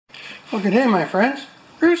Well, good day, my friends.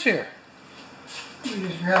 Bruce here. Let me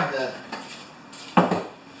just grab that.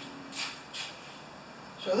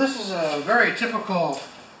 So this is a very typical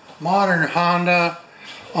modern Honda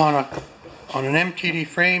on an MTD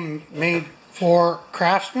frame made for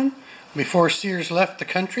Craftsman before Sears left the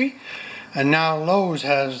country, and now Lowe's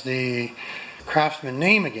has the Craftsman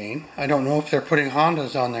name again. I don't know if they're putting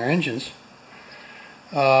Hondas on their engines.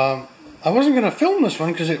 I wasn't going to film this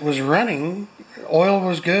one because it was running. Oil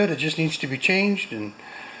was good. It just needs to be changed,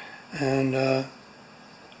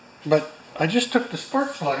 but I just took the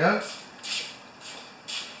spark plug out,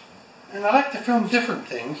 and I like to film different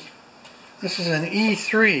things. This is an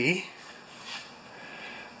E3,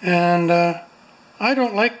 and I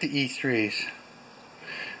don't like the E3s.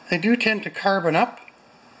 They do tend to carbon up,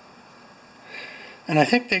 and I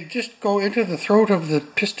think they just go into the throat of the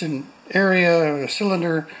piston area, the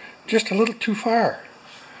cylinder, just a little too far.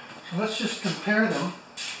 So let's just compare them.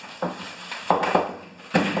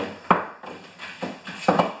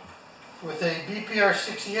 With a BPR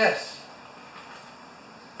 60S.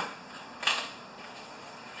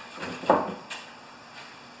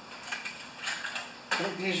 I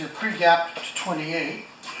think these are pre-gapped to 28.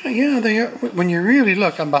 Yeah, they are. When you really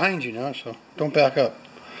look, I'm behind you now, so don't back up.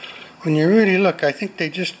 When you really look, I think they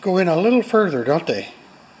just go in a little further, don't they?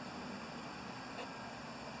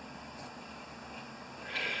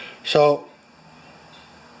 So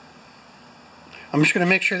I'm just going to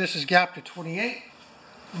make sure this is gapped to 28,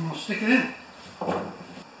 and we'll stick it in.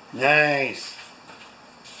 Nice.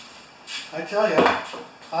 I tell you,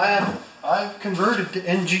 I've converted to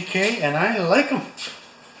NGK, and I like them.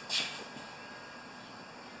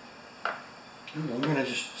 I'm going to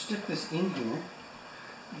just stick this in here,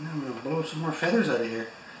 and I'm going to blow some more feathers out of here.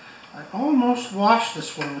 I almost washed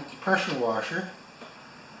this one with the pressure washer,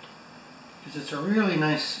 because it's a really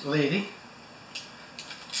nice lady.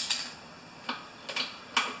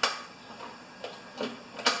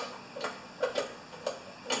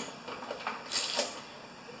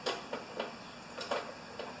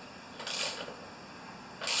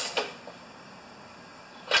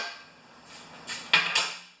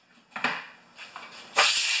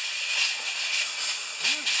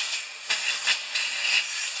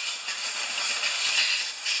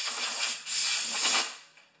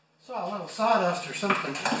 Saw a little sawdust or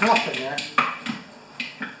something fluff in there.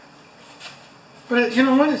 But you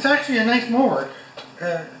know what? It's actually a nice mower.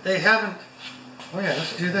 They haven't... Oh yeah,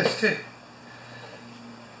 let's do this too.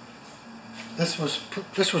 This was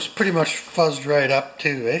pretty much fuzzed right up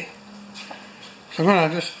too, eh? So I'm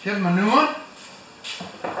gonna just give them a new one.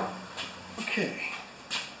 Okay.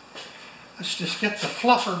 Let's just get the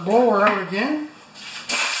fluffer blower out again.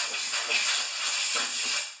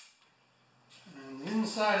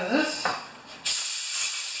 Inside of this,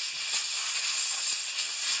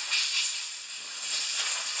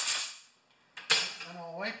 and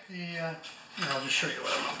I'll wipe I'll just show you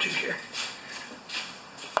what I'm up to here,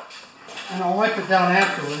 and I'll wipe it down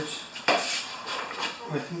afterwards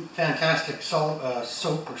with fantastic soap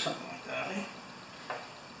or something like that.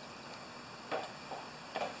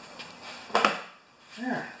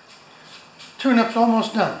 There, tune-up's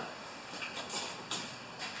almost done.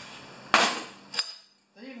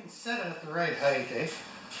 Set it at the right height, eh?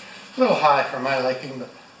 A little high for my liking, but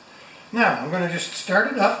now I'm going to just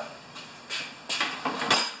start it up.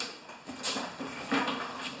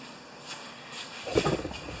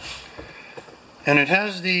 And it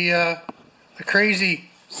has the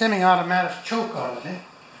crazy semi-automatic choke on it, eh?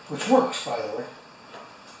 Which works, by the way.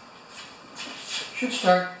 Should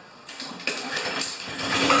start.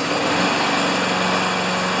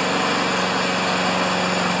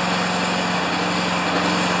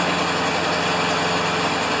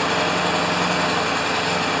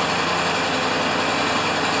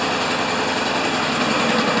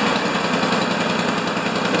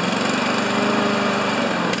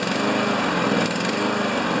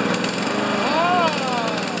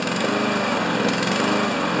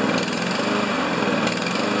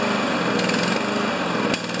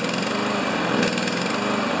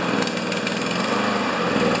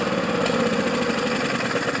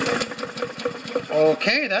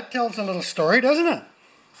 Okay, that tells a little story, doesn't it?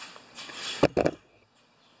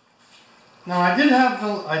 Now I did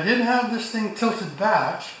have this thing tilted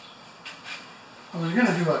back. I was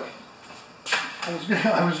gonna do a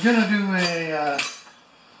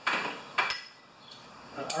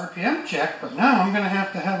an RPM check, but now I'm gonna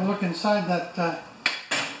have a look inside that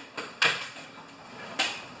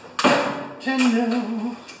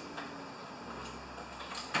tendo.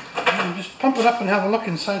 Just pump it up and have a look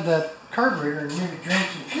inside that carburetor and maybe drain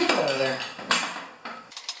some fuel out of there.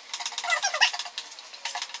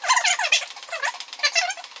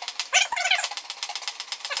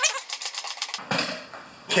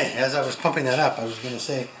 Okay, as I was pumping that up, I was going to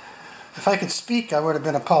say, if I could speak, I would have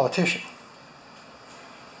been a politician.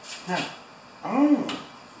 Now, oh,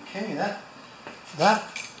 okay,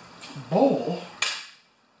 that bowl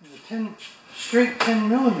is a straight 10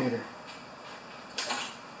 millimeter.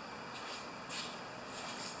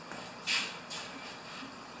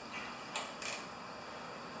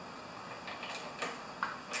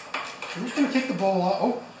 I'm just going to take the bowl off.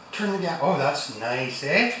 Oh, turn the gas. Oh, that's nice,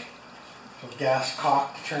 eh? So gas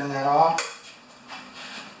cock to turn that off.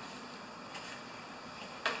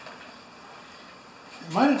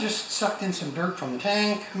 It might have just sucked in some dirt from the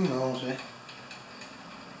tank. Who knows, eh?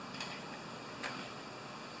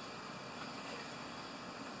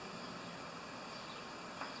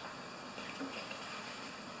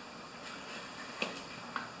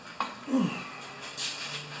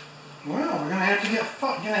 Well, we're gonna have to get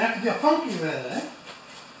funky with it, eh?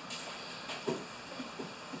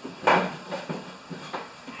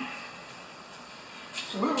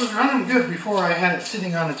 So it was running good before I had it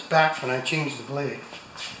sitting on its back when I changed the blade.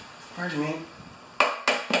 Pardon me.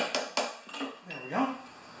 There we go.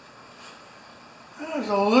 There's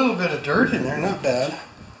a little bit of dirt in there, not bad.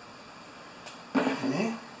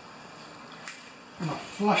 Okay. I'm gonna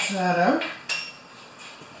flush that out.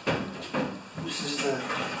 This is the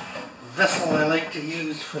vessel I like to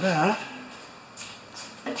use for that.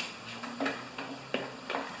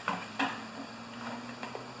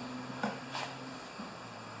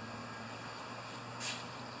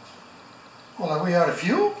 Well, are we out of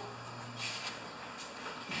fuel?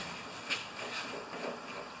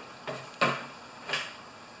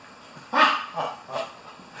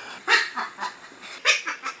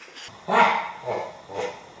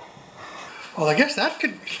 Well, I guess that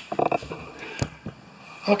could...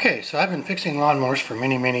 Okay, so I've been fixing lawnmowers for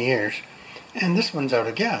many, many years, and this one's out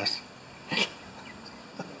of gas.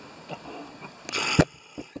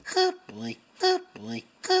 Oh boy, oh boy,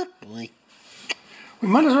 oh boy. We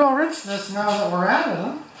might as well rinse this now that we're at it,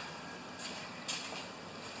 huh?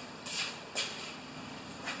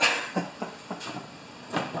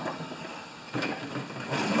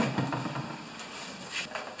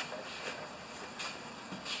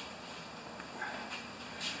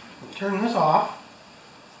 Turn this off.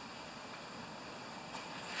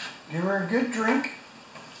 Give her a good drink.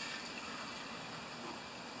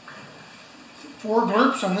 4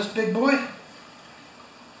 glurps on this big boy.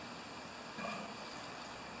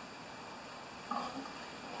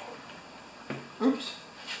 Oops.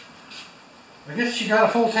 I guess she got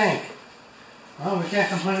a full tank. Well, we can't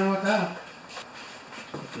complain about that.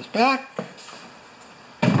 Put this back.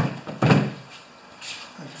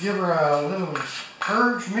 Let's give her a little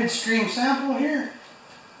purge midstream sample here.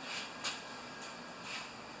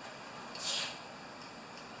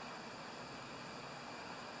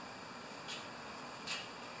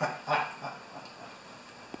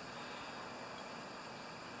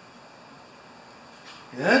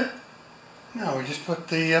 Good. Now we just put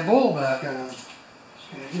the bowl back on. Just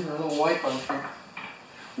going to give her a little wipe out here.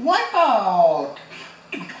 Wipe out!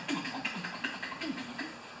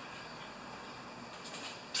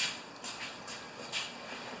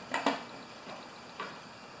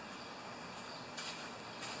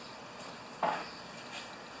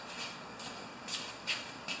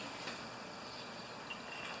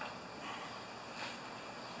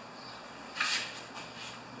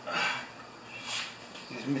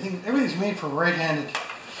 Everything's made for right-handed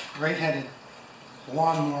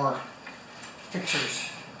lawnmower fixers.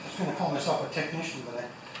 I was going to call myself a technician, but I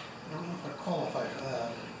don't know if I qualify for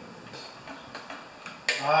that.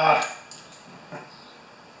 Ah.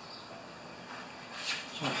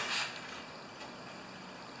 So,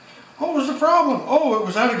 what was the problem? Oh, it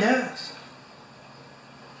was out of gas.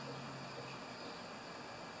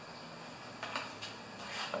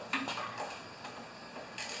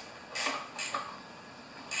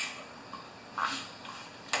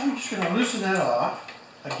 I'm just going to loosen that off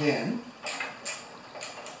again.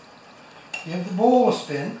 Give the bowl a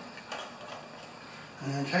spin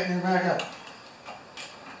and then tighten her back up.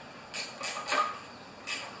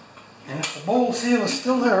 And if the bowl seal is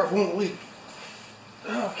still there, it won't leak.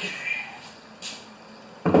 Okay.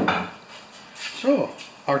 So,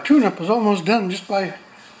 our tune-up is almost done just by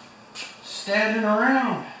standing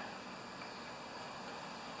around.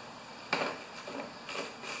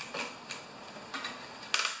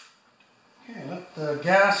 Okay, let the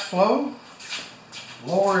gas flow.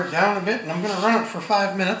 Lower it down a bit, and I'm going to run it for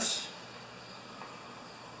 5 minutes.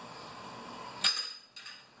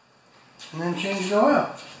 And then change the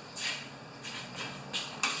oil.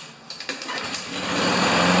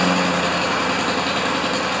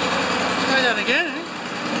 Try that again, eh?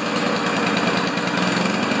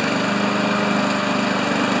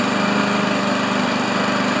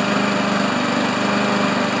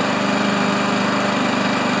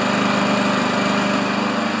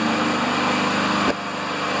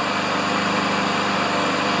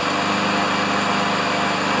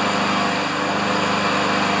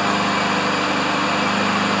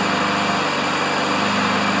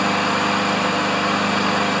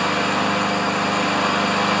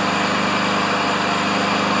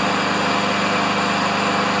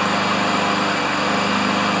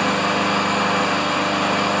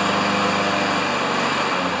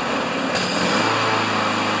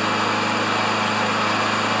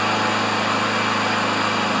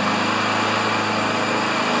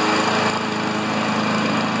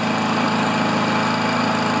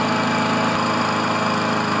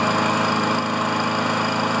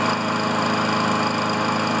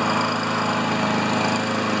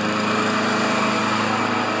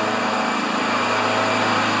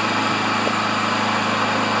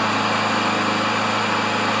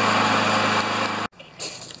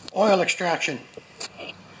 extraction.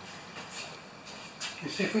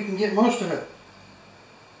 Let's see if we can get most of it.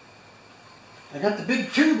 I got the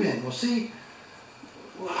big tube in. We'll see.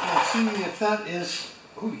 We'll see if that is.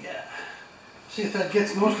 Oh yeah. See if that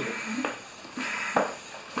gets most of it.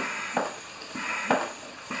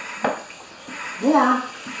 Or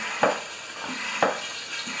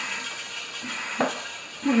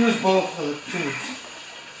we'll use both of the tubes.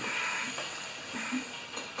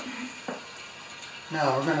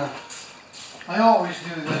 Now we're gonna. I always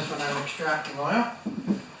do this when I'm extracting oil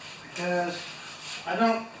because I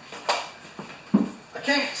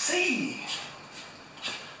can't see.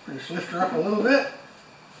 Just lift her up a little bit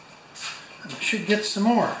and it should get some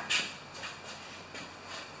more.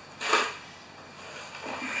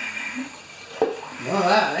 None of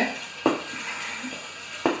that, eh?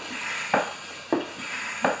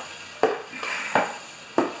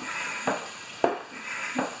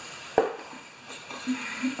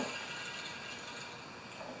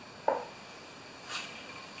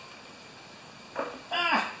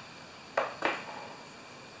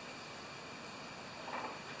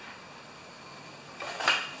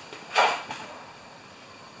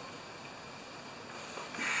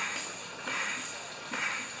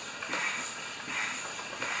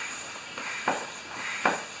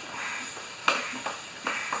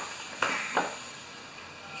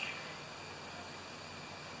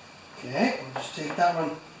 Okay, we'll just take that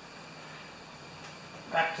one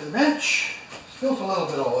back to the bench. Spilled a little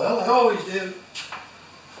bit of oil, I always do.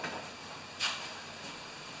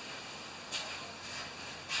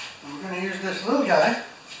 And we're going to use this little guy.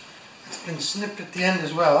 It's been snipped at the end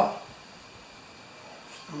as well.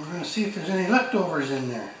 And we're going to see if there's any leftovers in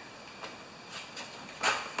there.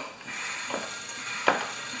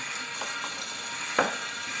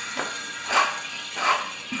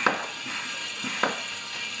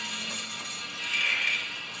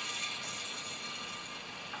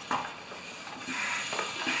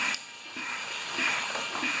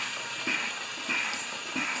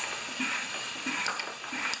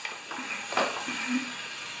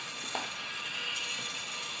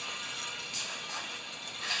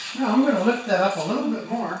 Now I'm going to lift that up a little bit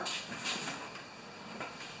more.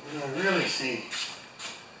 We're going to really see.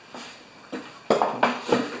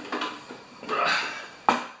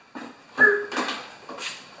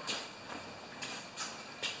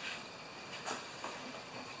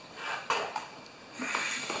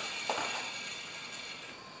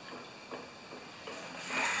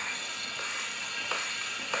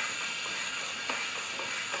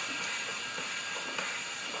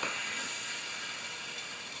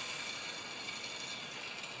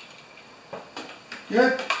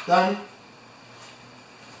 Good, done.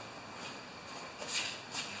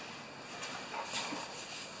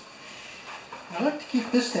 I like to keep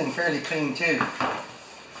this thing fairly clean too.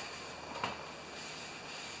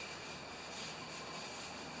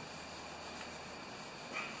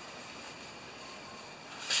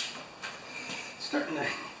 Starting to,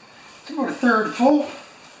 it's about a third full.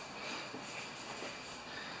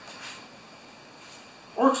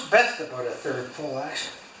 Works best about a third full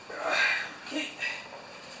actually. Okay.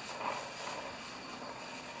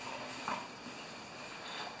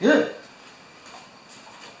 Good.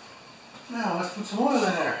 Now let's put some oil in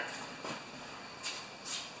there.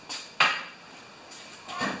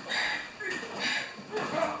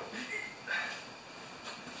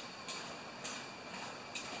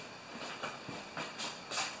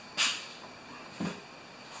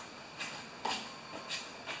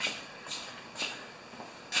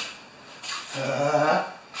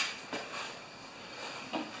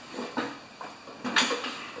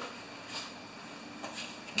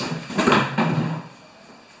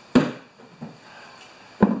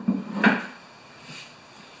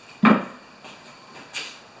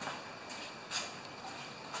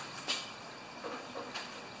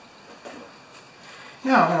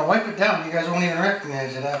 Now I'm going to wipe it down. You guys won't even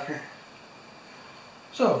recognize it after.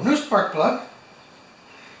 So, new spark plug,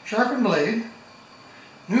 sharpened blade,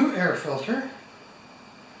 new air filter.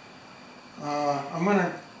 I'm going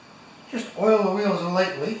to just oil the wheels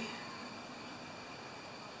lightly.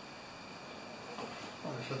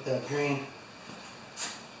 I'll just let that drain.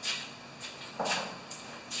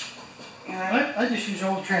 And I just use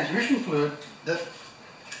old transmission fluid that,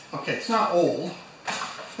 okay, it's not old.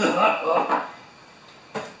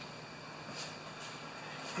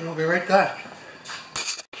 And we'll be right back.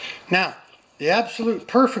 Now, the absolute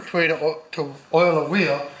perfect way to oil a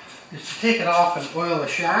wheel is to take it off and oil the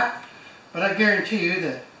shaft. But I guarantee you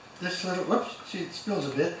that this little, whoops, see it spills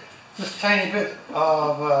a bit, this tiny bit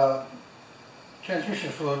of transmission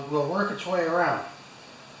fluid will work its way around.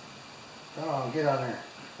 Oh, get on there.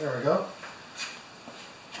 There we go.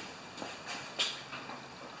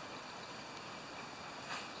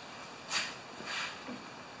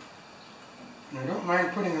 And I don't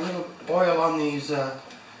mind putting a little oil on these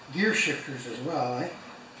gear shifters as well, eh?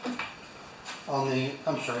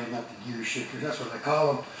 I'm sorry, not the gear shifters, that's what I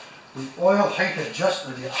call them. The oil height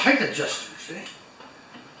adjustment, the height adjusters, eh?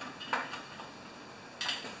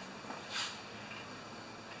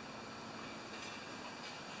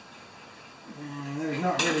 And there's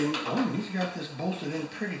not really, oh, he's got this bolted in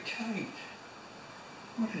pretty tight.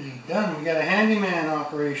 What has he done? We got a handyman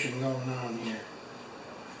operation going on here.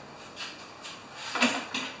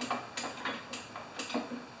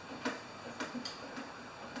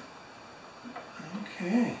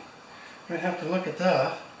 Okay, might have to look at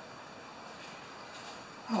that.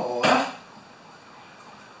 Oh well.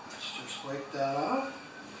 Let's just wipe that off.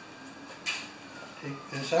 Take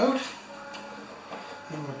this out.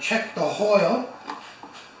 And we'll check the oil.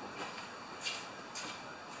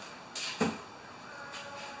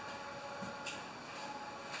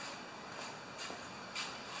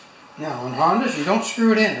 Now on Hondas you don't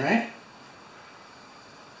screw it in, right?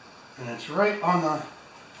 And it's right on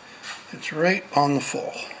the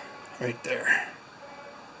full, right there.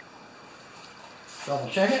 Double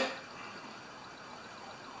check it.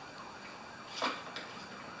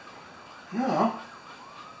 No.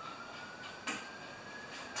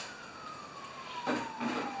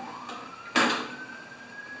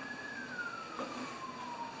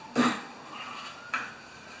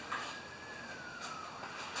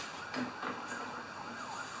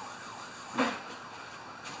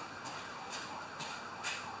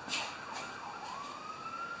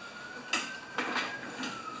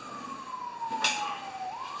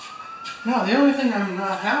 Now the only thing I'm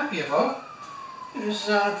not happy about is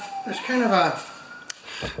there's kind of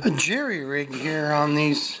a jerry rig here on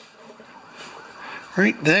these,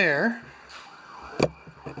 right there,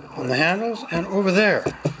 on the handles, and over there.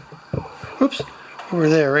 Oops, over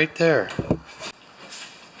there, right there.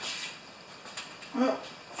 Well,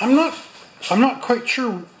 I'm not quite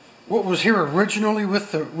sure what was here originally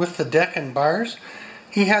with the deck and bars.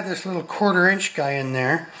 He had this little 1/4 inch guy in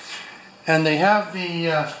there, and they have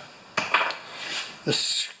the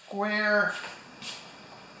square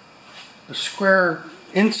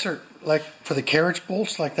insert, like for the carriage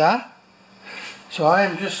bolts, like that. So I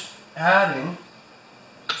am just adding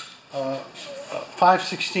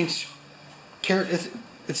 5/16 carriage.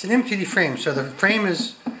 It's an MTD frame, so the frame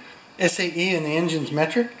is SAE and the engine's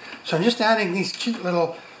metric. So I'm just adding these cute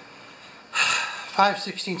little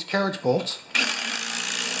 5/16 carriage bolts,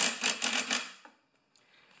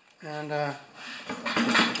 and I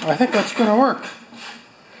think that's going to work.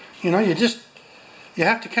 You know, you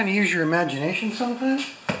have to kind of use your imagination sometimes.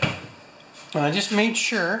 And I just made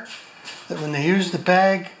sure that when they use the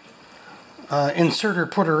bag inserter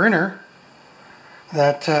putter inner,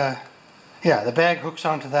 that yeah, the bag hooks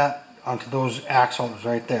onto those axles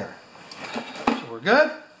right there. So we're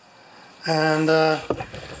good. And there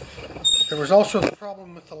was also the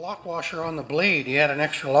problem with the lock washer on the blade. He had an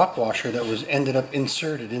extra lock washer that ended up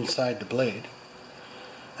inserted inside the blade.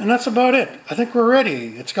 And that's about it. I think we're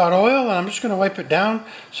ready. It's got oil, and I'm just going to wipe it down,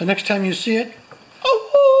 so next time you see it,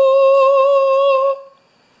 oh!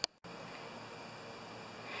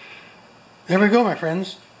 There we go, my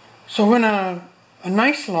friends. So when a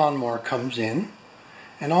nice lawnmower comes in,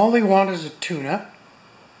 and all they want is a tune-up,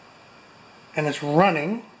 and it's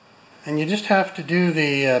running, and you just have to do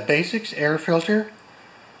the basics: air filter,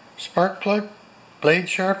 spark plug, blade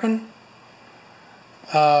sharpen,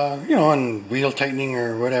 you know, and wheel tightening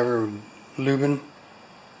or whatever, lubing.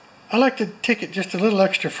 I like to take it just a little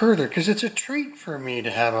extra further because it's a treat for me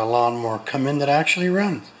to have a lawnmower come in that actually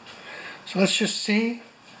runs. So let's just see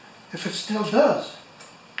if it still does.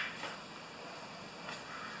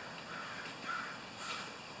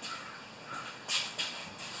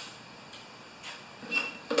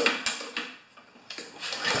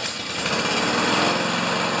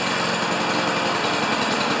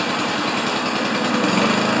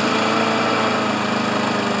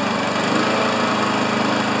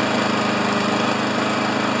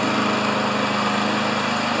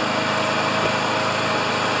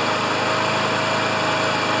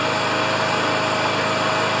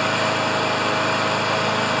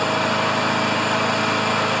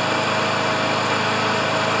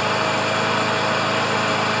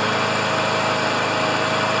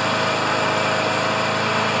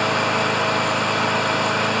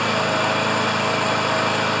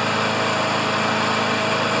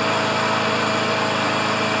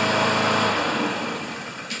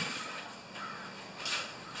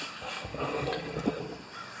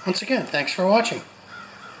 Once again, thanks for watching.